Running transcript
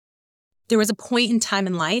There was a point in time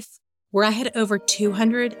in life where I had over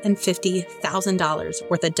 $250,000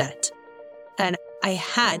 worth of debt, and I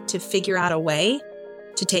had to figure out a way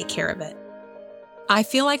to take care of it. I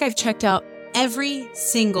feel like I've checked out every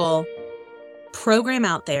single program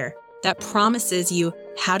out there that promises you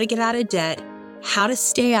how to get out of debt, how to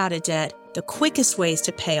stay out of debt, the quickest ways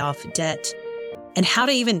to pay off debt, and how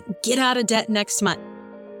to even get out of debt next month.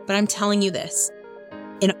 But I'm telling you this,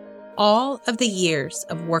 in all of the years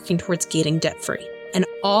of working towards getting debt-free and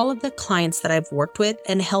all of the clients that I've worked with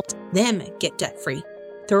and helped them get debt-free,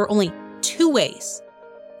 there are only 2 ways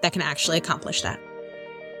that can actually accomplish that.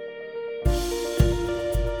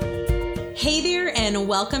 Hey there, and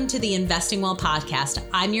welcome to the Investing Well podcast.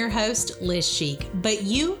 I'm your host, Liz Sheik, but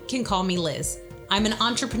you can call me Liz. I'm an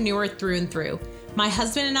entrepreneur through and through. My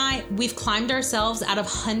husband and I, we've climbed ourselves out of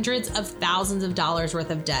hundreds of thousands of dollars worth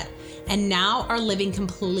of debt and now are living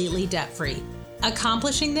completely debt-free.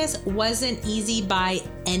 Accomplishing this wasn't easy by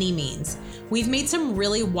any means. We've made some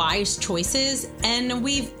really wise choices, and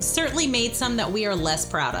we've certainly made some that we are less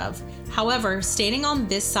proud of. However, standing on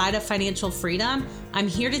this side of financial freedom, I'm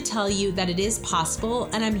here to tell you that it is possible,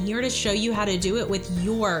 and I'm here to show you how to do it with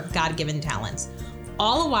your God-given talents,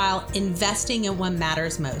 all the while investing in what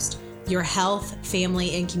matters most: your health,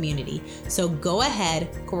 family, and community. So go ahead,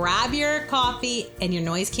 grab your coffee and your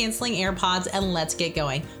noise-canceling AirPods, and let's get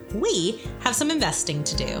going. We have some investing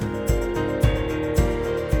to do.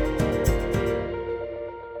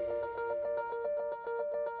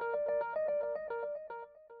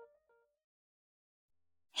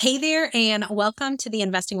 Hey there, and welcome to the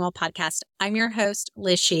Investing Well podcast. I'm your host,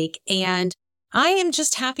 Liz Sheik, and I am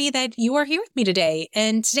just happy that you are here with me today.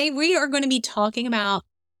 And today we are going to be talking about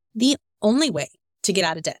the only way to get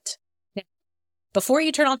out of debt. Now, before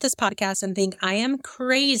you turn off this podcast and think I am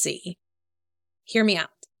crazy, hear me out.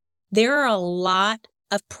 There are a lot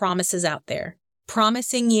of promises out there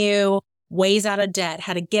promising you ways out of debt,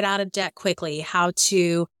 how to get out of debt quickly, how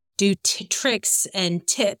to do tricks and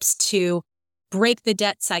tips to break the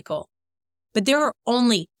debt cycle. But there are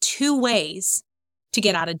only 2 ways to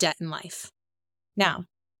get out of debt in life. Now,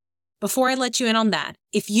 before I let you in on that,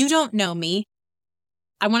 if you don't know me,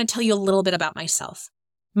 I want to tell you a little bit about myself.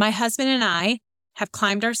 My husband and I have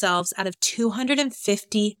climbed ourselves out of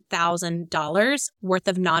 $250,000 worth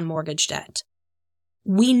of non-mortgage debt.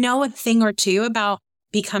 We know a thing or two about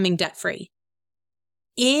becoming debt-free.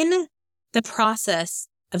 In the process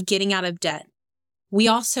of getting out of debt, we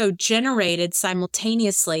also generated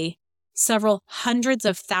simultaneously several hundreds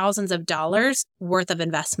of thousands of dollars worth of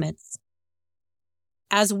investments,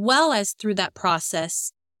 as well as through that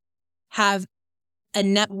process have a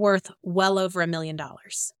net worth well over $1 million.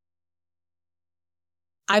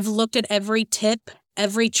 I've looked at every tip,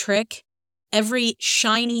 every trick, every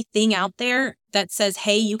shiny thing out there that says,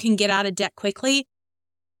 hey, you can get out of debt quickly.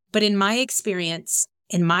 But in my experience,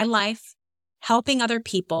 in my life, helping other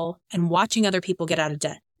people and watching other people get out of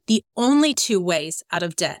debt, the only 2 ways out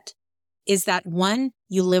of debt is that 1,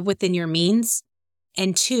 you live within your means,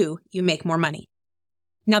 and 2, you make more money.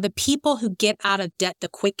 Now, the people who get out of debt the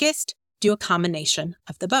quickest do a combination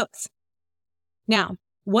of the both. Now,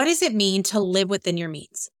 what does it mean to live within your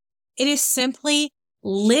means? It is simply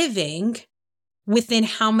living within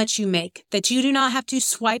how much you make, that you do not have to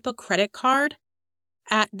swipe a credit card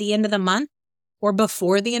at the end of the month or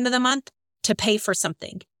before the end of the month to pay for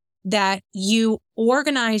something, that you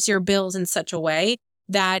organize your bills in such a way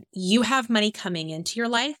that you have money coming into your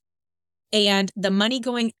life and the money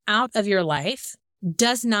going out of your life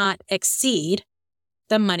does not exceed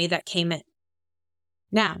the money that came in.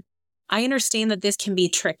 Now, I understand that this can be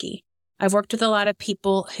tricky. I've worked with a lot of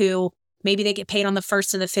people who maybe they get paid on the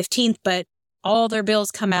 1st and the 15th, but all their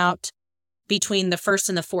bills come out between the 1st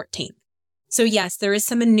and the 14th. So yes, there is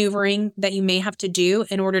some maneuvering that you may have to do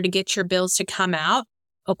in order to get your bills to come out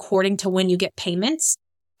according to when you get payments.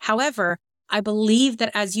 However, I believe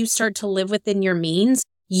that as you start to live within your means,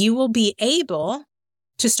 you will be able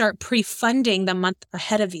to start pre-funding the month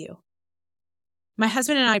ahead of you. My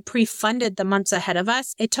husband and I pre-funded the months ahead of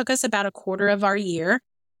us. It took us about a quarter of our year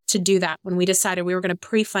to do that when we decided we were going to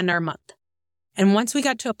pre-fund our month. And once we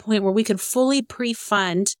got to a point where we could fully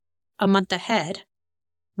pre-fund a month ahead,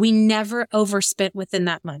 we never overspent within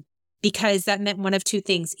that month, because that meant one of 2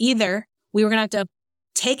 things. Either we were going to have to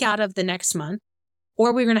take out of the next month,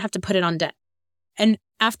 or we were going to have to put it on debt. And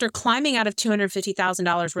after climbing out of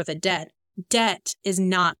 $250,000 worth of debt, debt is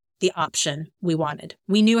not the option we wanted.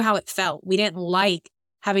 We knew how it felt. We didn't like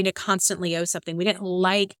having to constantly owe something. We didn't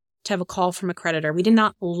like to have a call from a creditor. We did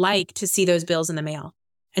not like to see those bills in the mail.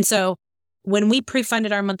 And so when we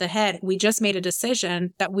pre-funded our month ahead, we just made a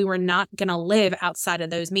decision that we were not going to live outside of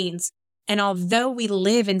those means. And although we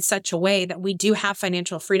live in such a way that we do have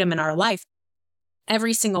financial freedom in our life,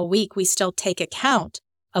 every single week we still take account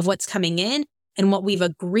of what's coming in and what we've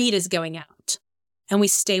agreed is going out. And we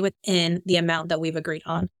stay within the amount that we've agreed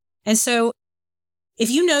on. And so if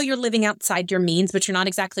you know you're living outside your means, but you're not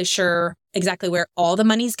exactly sure exactly where all the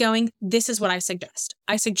money's going, this is what I suggest.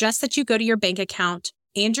 I suggest that you go to your bank account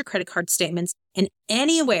and your credit card statements and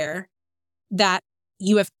anywhere that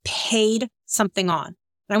you have paid something on.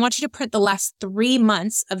 And I want you to print the last 3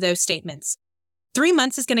 months of those statements. 3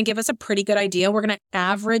 months is going to give us a pretty good idea. We're going to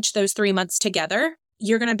average those 3 months together.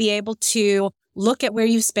 You're going to be able to look at where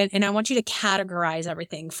you've spent, and I want you to categorize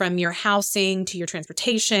everything from your housing to your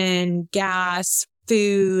transportation, gas,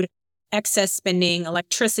 food, excess spending,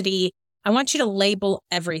 electricity. I want you to label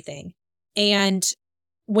everything. And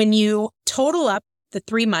when you total up the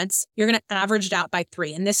 3 months, you're going to average it out by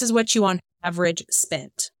 3. And this is what you on average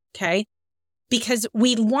spent. Okay. Because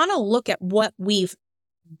we want to look at what we've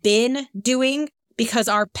been doing, because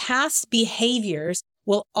our past behaviors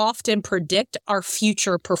will often predict our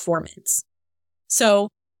future performance. So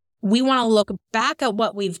we want to look back at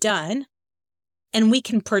what we've done, and we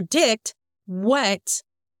can predict what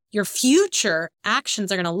your future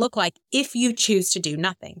actions are going to look like if you choose to do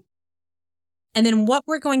nothing. And then what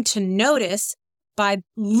we're going to notice by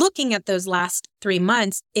looking at those last 3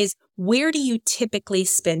 months is, where do you typically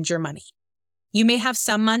spend your money? You may have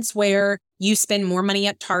some months where you spend more money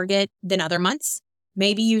at Target than other months.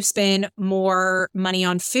 Maybe you spend more money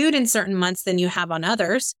on food in certain months than you have on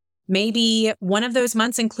others. Maybe one of those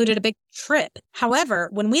months included a big trip. However,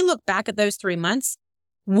 when we look back at those 3 months,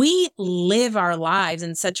 we live our lives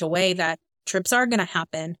in such a way that trips are going to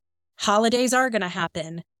happen, holidays are going to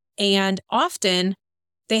happen, and often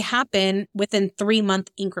they happen within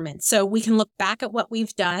 3-month increments. So we can look back at what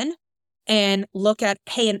we've done and look at,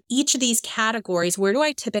 hey, in each of these categories, where do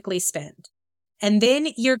I typically spend? And then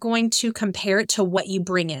you're going to compare it to what you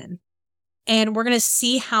bring in. And we're going to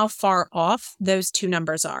see how far off those two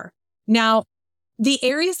numbers are. Now, the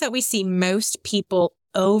areas that we see most people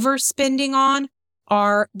overspending on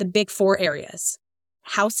are the big 4 areas: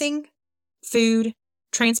 housing, food,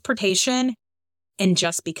 transportation, and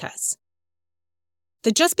just because.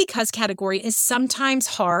 The just because category is sometimes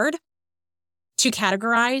hard to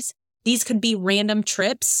categorize. These could be random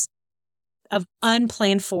trips of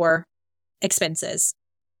unplanned for expenses.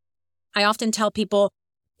 I often tell people,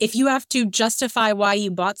 if you have to justify why you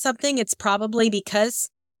bought something, it's probably because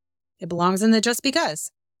it belongs in the just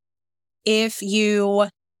because. If you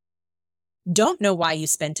don't know why you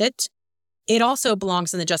spent it, it also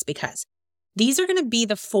belongs in the just because. These are going to be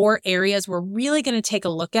the 4 areas we're really going to take a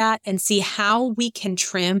look at and see how we can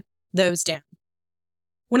trim those down.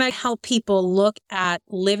 When I help people look at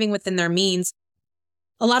living within their means,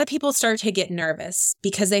 a lot of people start to get nervous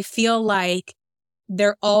because they feel like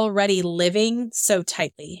they're already living so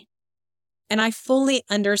tightly. And I fully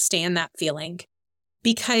understand that feeling,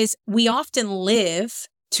 because we often live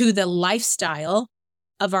to the lifestyle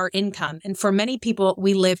of our income. And for many people,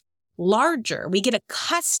 we live larger. We get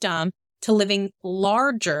accustomed to living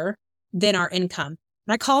larger than our income.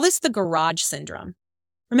 And I call this the garage syndrome.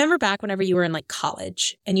 Remember back whenever you were in like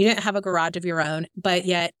college and you didn't have a garage of your own, but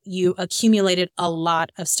yet you accumulated a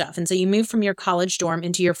lot of stuff. And so you moved from your college dorm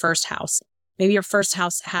into your first house. Maybe your first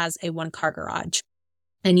house has a 1-car garage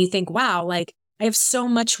and you think, wow, like I have so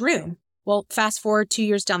much room. Well, fast forward 2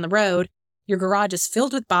 years down the road, your garage is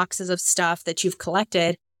filled with boxes of stuff that you've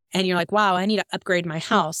collected. And you're like, wow, I need to upgrade my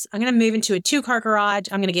house. I'm going to move into a 2-car garage.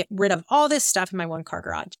 I'm going to get rid of all this stuff in my 1-car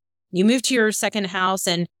garage. You move to your second house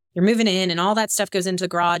and you're moving in and all that stuff goes into the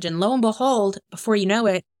garage. And lo and behold, before you know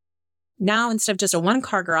it, now instead of just a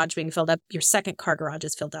 1-car garage being filled up, your 2nd-car garage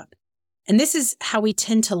is filled up. And this is how we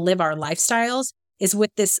tend to live our lifestyles, is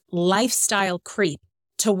with this lifestyle creep,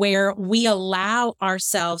 to where we allow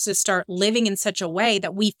ourselves to start living in such a way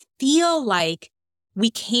that we feel like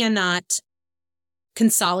we cannot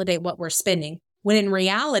consolidate what we're spending, when in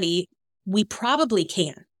reality, we probably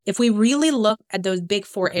can. If we really look at those big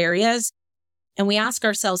 4 areas and we ask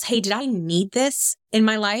ourselves, hey, did I need this in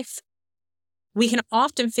my life? We can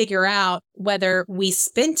often figure out whether we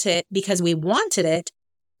spent it because we wanted it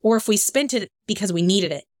or if we spent it because we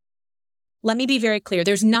needed it. Let me be very clear.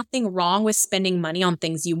 There's nothing wrong with spending money on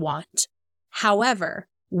things you want. However,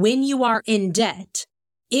 when you are in debt,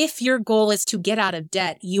 if your goal is to get out of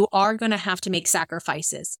debt, you are going to have to make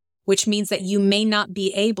sacrifices, which means that you may not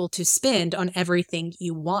be able to spend on everything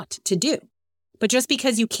you want to do. But just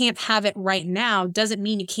because you can't have it right now doesn't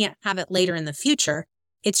mean you can't have it later in the future.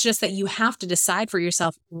 It's just that you have to decide for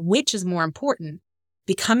yourself which is more important,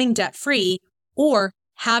 becoming debt-free or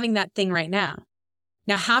having that thing right now.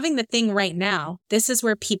 Now, having the thing right now, this is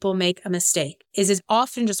where people make a mistake, is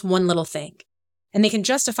often just one little thing. And they can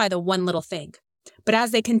justify the one little thing. But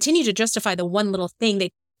as they continue to justify the one little thing,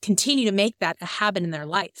 they continue to make that a habit in their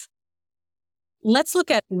life. Let's look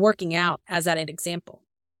at working out as an example.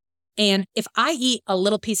 And if I eat a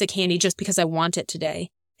little piece of candy just because I want it today,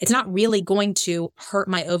 it's not really going to hurt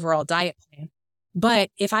my overall diet plan. But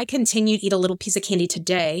if I continue to eat a little piece of candy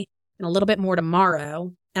today and a little bit more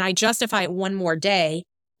tomorrow, and I justify it one more day,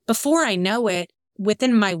 before I know it,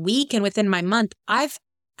 within my week and within my month, I've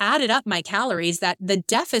added up my calories that the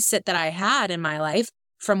deficit that I had in my life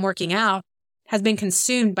from working out has been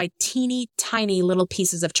consumed by teeny tiny little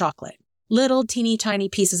pieces of chocolate, little teeny tiny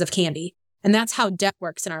pieces of candy. And that's how debt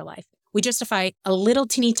works in our life. We justify a little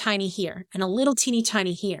teeny tiny here and a little teeny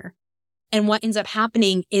tiny here. And what ends up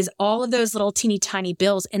happening is all of those little teeny tiny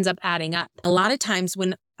bills ends up adding up. A lot of times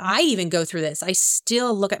when I even go through this, I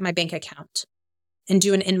still look at my bank account and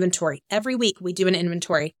do an inventory. Every week we do an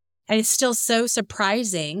inventory. And it's still so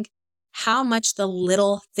surprising how much the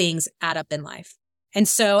little things add up in life. And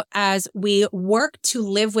so as we work to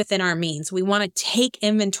live within our means, we want to take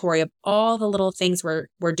inventory of all the little things we're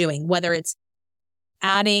doing, whether it's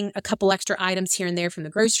adding a couple extra items here and there from the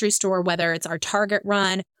grocery store, whether it's our Target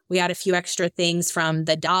run, we add a few extra things from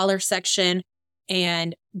the dollar section.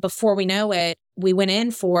 And before we know it, we went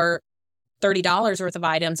in for $30 worth of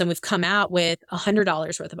items and we've come out with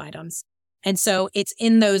 $100 worth of items. And so it's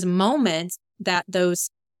in those moments that those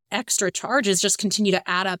extra charges just continue to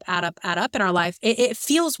add up in our life. It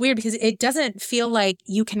feels weird because it doesn't feel like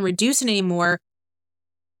you can reduce it anymore.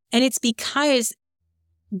 And it's because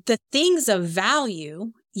the things of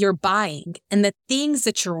value you're buying and the things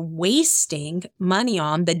that you're wasting money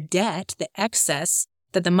on, the debt, the excess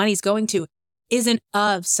that the money's going to, isn't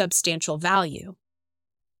of substantial value.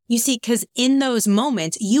 You see, because in those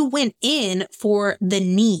moments, you went in for the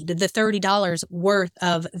need, the $30 worth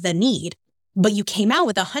of the need, but you came out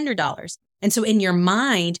with $100. And so in your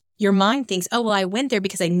mind thinks, oh, well, I went there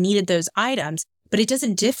because I needed those items, but it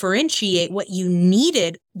doesn't differentiate what you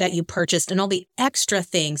needed that you purchased and all the extra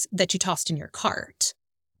things that you tossed in your cart.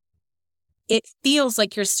 It feels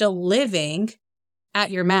like you're still living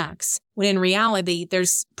at your max, when in reality,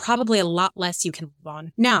 there's probably a lot less you can live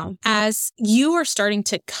on. Now, as you are starting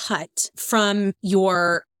to cut from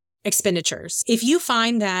your expenditures, if you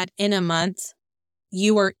find that in a month,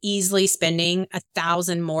 you are easily spending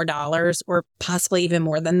 $1,000 more or possibly even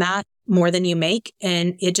more than that, more than you make,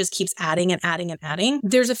 and it just keeps adding and adding and adding,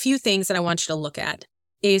 there's a few things that I want you to look at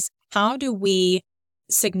is how do we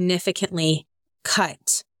significantly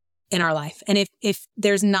cut in our life? And if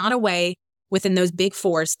there's not a way within those big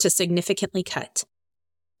fours to significantly cut,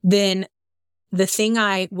 then the thing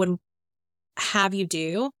I would have you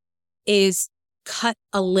do is cut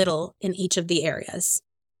a little in each of the areas.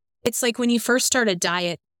 It's like when you first start a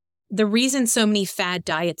diet, the reason so many fad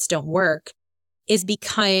diets don't work is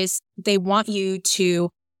because they want you to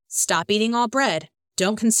stop eating all bread,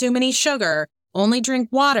 don't consume any sugar, only drink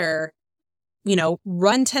water,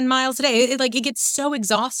 run 10 miles a day. It gets so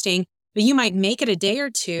exhausting that you might make it a day or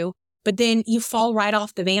two, but then you fall right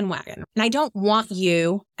off the bandwagon. And I don't want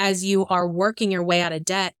you, as you are working your way out of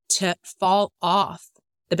debt, to fall off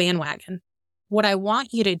the bandwagon. What I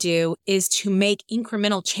want you to do is to make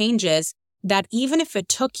incremental changes that even if it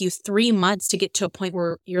took you 3 months to get to a point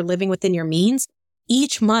where you're living within your means,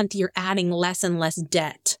 each month you're adding less and less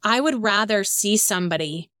debt. I would rather see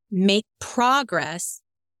somebody make progress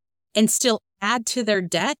and still add to their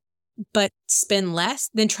debt, but spend less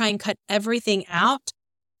than try and cut everything out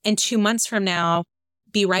and 2 months from now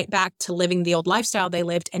be right back to living the old lifestyle they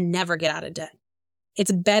lived and never get out of debt.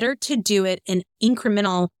 It's better to do it in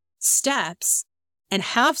incremental steps and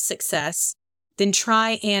have success than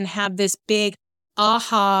try and have this big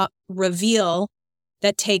aha reveal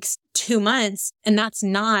that takes 2 months. And that's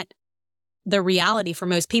not the reality for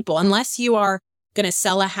most people. Unless you are going to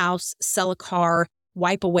sell a house, sell a car,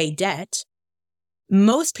 wipe away debt,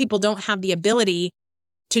 most people don't have the ability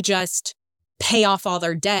to just pay off all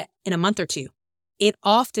their debt in a month or two. It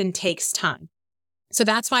often takes time. So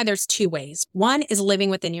that's why there's 2 ways. One is living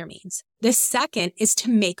within your means. The second is to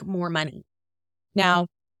make more money. Now,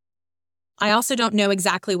 I also don't know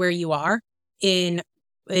exactly where you are in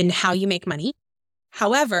how you make money.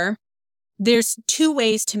 However, there's 2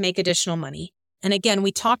 ways to make additional money. And again,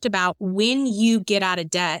 we talked about when you get out of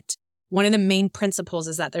debt, one of the main principles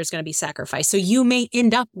is that there's going to be sacrifice. So you may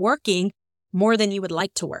end up working more than you would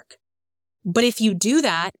like to work. But if you do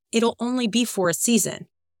that, it'll only be for a season.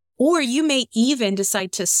 Or you may even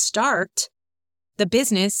decide to start the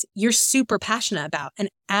business you're super passionate about. And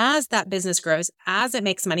as that business grows, as it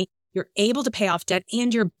makes money, you're able to pay off debt,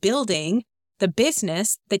 and you're building the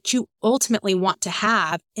business that you ultimately want to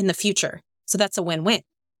have in the future. So that's a win-win.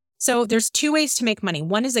 So there's two ways to make money.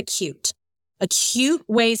 One is acute. Acute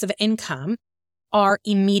ways of income are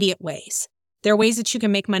immediate ways. There are ways that you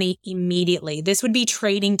can make money immediately. This would be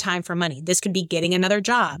trading time for money. This could be getting another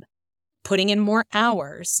job, putting in more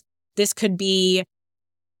hours. This could be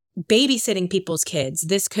babysitting people's kids.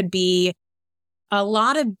 This could be a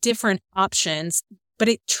lot of different options, but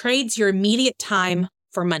it trades your immediate time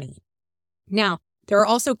for money. Now, there are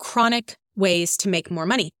also chronic ways to make more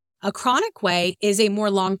money. A chronic way is a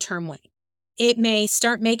more long-term way. It may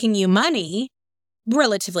start making you money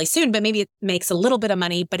relatively soon, but maybe it makes a little bit of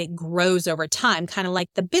money, but it grows over time, kind of like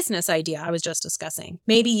the business idea I was just discussing.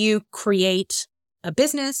 Maybe you create a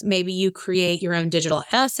business, maybe you create your own digital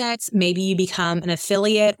assets, maybe you become an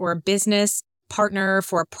affiliate or a business partner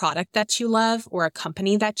for a product that you love or a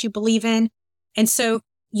company that you believe in. And so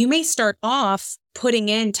you may start off putting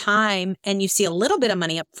in time and you see a little bit of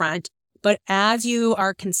money up front, but as you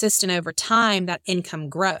are consistent over time, that income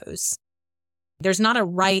grows. There's not a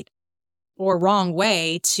right or wrong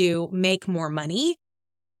way to make more money.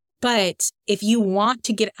 But if you want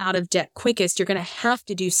to get out of debt quickest, you're going to have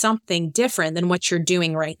to do something different than what you're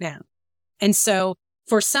doing right now. And so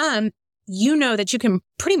for some, you know that you can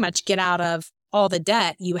pretty much get out of all the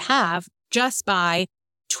debt you have just by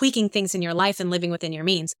tweaking things in your life and living within your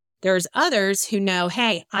means. There's others who know,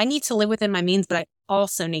 hey, I need to live within my means, but I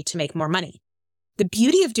also need to make more money. The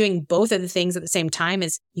beauty of doing both of the things at the same time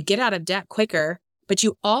is you get out of debt quicker, but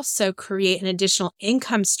you also create an additional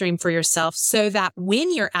income stream for yourself so that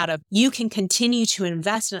when you're out of, you can continue to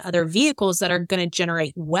invest in other vehicles that are going to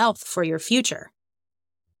generate wealth for your future.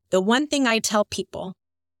 The one thing I tell people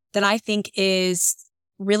that I think is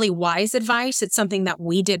really wise advice, it's something that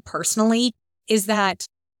we did personally, is that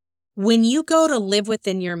when you go to live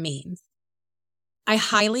within your means, I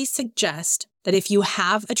highly suggest that if you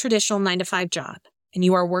have a traditional 9-to-5 job and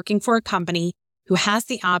you are working for a company who has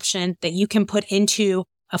the option that you can put into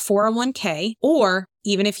a 401k, or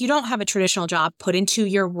even if you don't have a traditional job, put into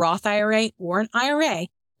your Roth IRA or an IRA,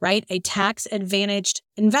 right? A tax advantaged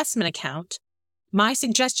investment account. My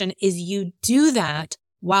suggestion is you do that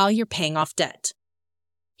while you're paying off debt.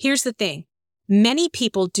 Here's the thing. Many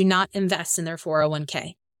people do not invest in their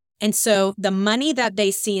 401k. And so the money that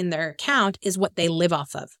they see in their account is what they live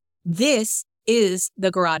off of. This is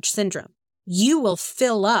the garage syndrome. You will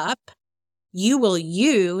fill up, you will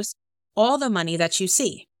use all the money that you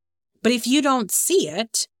see. But if you don't see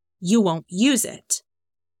it, you won't use it.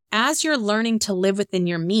 As you're learning to live within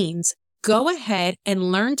your means, go ahead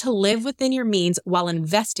and learn to live within your means while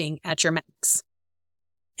investing at your max.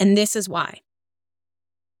 And this is why.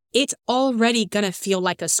 It's already going to feel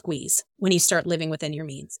like a squeeze when you start living within your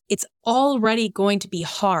means. It's already going to be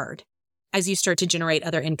hard as you start to generate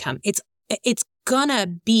other income. It's going to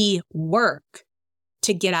be work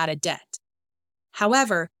to get out of debt.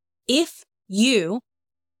 However, if you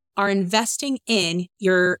are investing in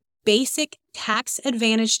your basic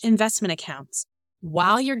tax-advantaged investment accounts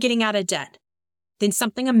while you're getting out of debt, then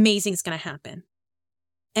something amazing is going to happen.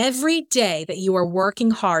 Every day that you are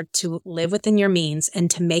working hard to live within your means and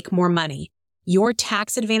to make more money, your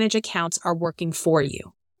tax advantage accounts are working for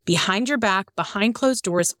you. Behind your back, behind closed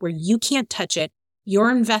doors where you can't touch it,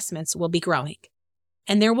 your investments will be growing.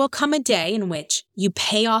 And there will come a day in which you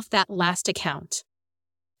pay off that last account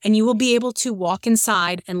and you will be able to walk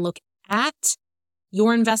inside and look at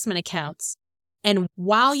your investment accounts. And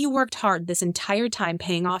while you worked hard this entire time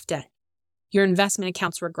paying off debt, your investment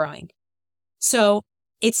accounts were growing. So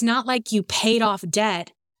it's not like you paid off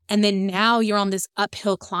debt and then now you're on this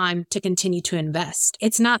uphill climb to continue to invest.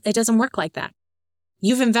 It doesn't work like that.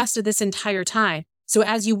 You've invested this entire time. So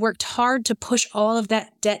as you worked hard to push all of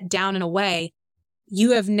that debt down and away,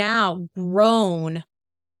 you have now grown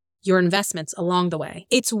your investments along the way.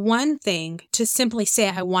 It's one thing to simply say,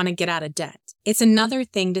 I want to get out of debt. It's another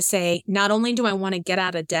thing to say, not only do I want to get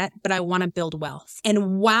out of debt, but I want to build wealth.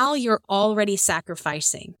 And while you're already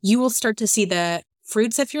sacrificing, you will start to see the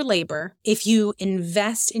fruits of your labor if you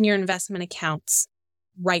invest in your investment accounts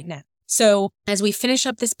right now. So as we finish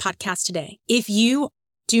up this podcast today, if you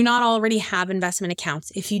do not already have investment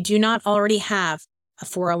accounts, if you do not already have a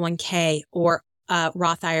 401k or a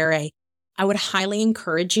Roth IRA, I would highly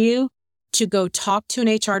encourage you to go talk to an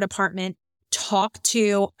HR department, talk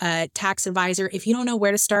to a tax advisor. If you don't know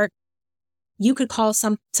where to start, you could call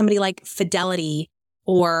somebody like Fidelity,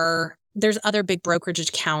 or there's other big brokerage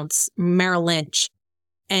accounts, Merrill Lynch,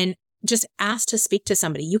 and just ask to speak to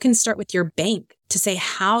somebody. You can start with your bank to say,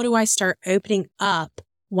 how do I start opening up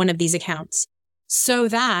one of these accounts? So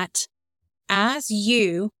that as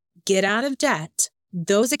you get out of debt,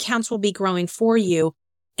 those accounts will be growing for you.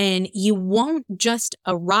 And you won't just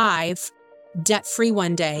arrive debt-free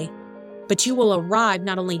one day, but you will arrive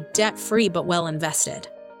not only debt-free, but well invested.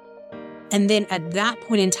 And then at that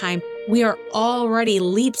point in time, we are already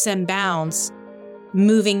leaps and bounds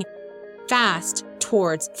moving fast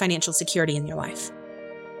towards financial security in your life.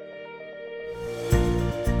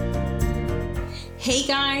 Hey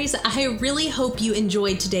guys, I really hope you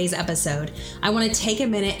enjoyed today's episode. I want to take a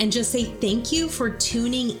minute and just say thank you for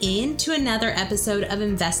tuning in to another episode of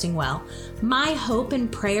Investing Well. My hope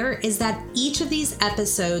and prayer is that each of these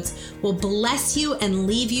episodes will bless you and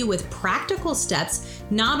leave you with practical steps,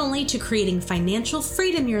 not only to creating financial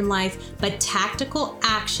freedom in your life, but tactical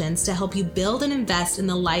actions to help you build and invest in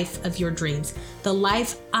the life of your dreams, the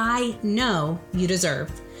life I know you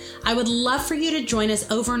deserve. I would love for you to join us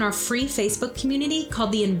over in our free Facebook community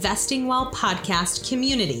called the Investing Well Podcast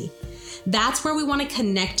Community. That's where we want to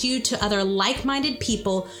connect you to other like-minded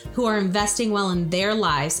people who are investing well in their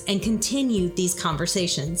lives and continue these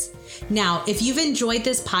conversations. Now, if you've enjoyed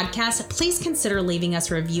this podcast, please consider leaving us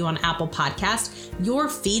a review on Apple Podcasts. Your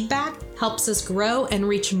feedback helps us grow and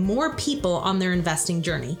reach more people on their investing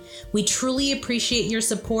journey. We truly appreciate your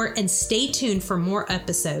support and stay tuned for more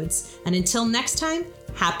episodes. And until next time,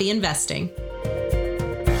 happy investing.